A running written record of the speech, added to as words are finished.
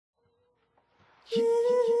Yeah,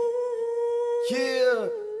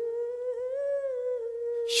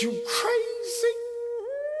 you crazy?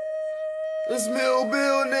 This Mill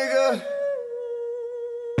Bill nigga.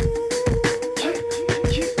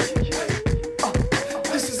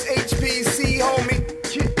 This is H.P.C, homie.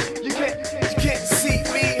 You can't see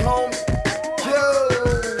me, homie. Yo,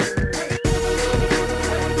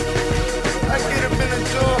 I get up in the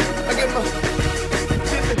door. I get the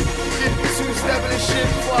two-stepping and shit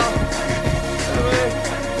fly.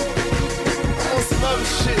 I'm on some other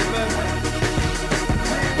shit, man.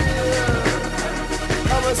 Yeah.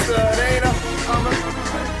 I'm a stud, ain't I?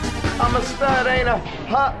 I'm a stud, ain't I?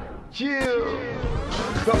 Huh? Yeah.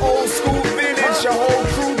 The old school vintage, your whole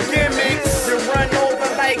crew gimmicks. You run over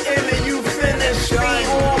like Emma, you finish. Feet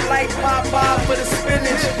warm like Popeye for the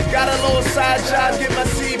spinach. Got a little side job, get my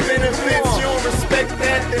seed benefits. You don't respect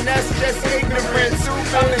that, then that's just ignorance.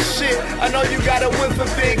 I'm the shit, I know you got a whiff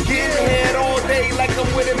of it. Getting head all day like I'm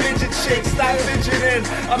with a midget chick. Stop fidgeting,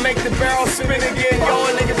 I make the barrel spin again.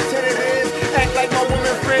 Y'all niggas tentative, act like my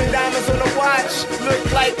woman friend. Diamonds on the watch, look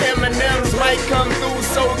like M&M's. Might come through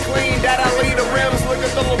so clean that I leave the rims. Look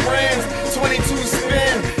at the LeBrons, 22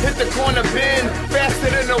 spin, hit the corner bend, faster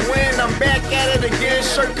than the wind. I'm back at it again,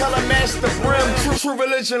 shirt color match the brim. True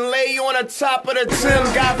religion lay on the top of the Tim.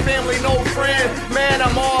 Got family, no friend, man,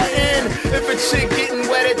 I'm all in. If a chick getting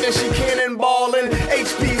wetted, then she cannonballing.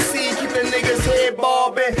 H.P.C, keep the niggas head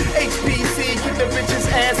bobbing. H.P.C, keep the bitches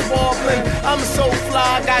ass wobbling. I'm so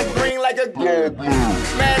fly, got green like a goblin.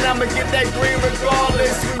 Man, I'ma get that green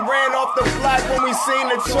regardless. We ran off the block when we seen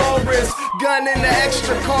the tourists. Gun in the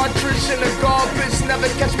extra cartridge in the garbage. Never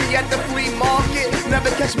catch me at the flea market. Never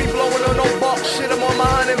catch me blowing on no bulk shit. I'm on my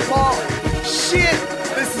hunting park. Shit,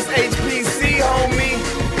 this is H.P.C, homie.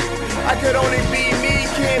 I could only be me,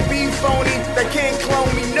 can't be phony. They can't clone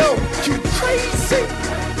me, no, you crazy.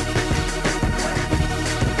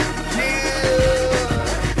 Yeah,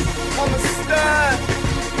 I'm a stud.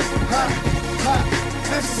 Ha, ha,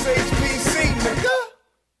 this is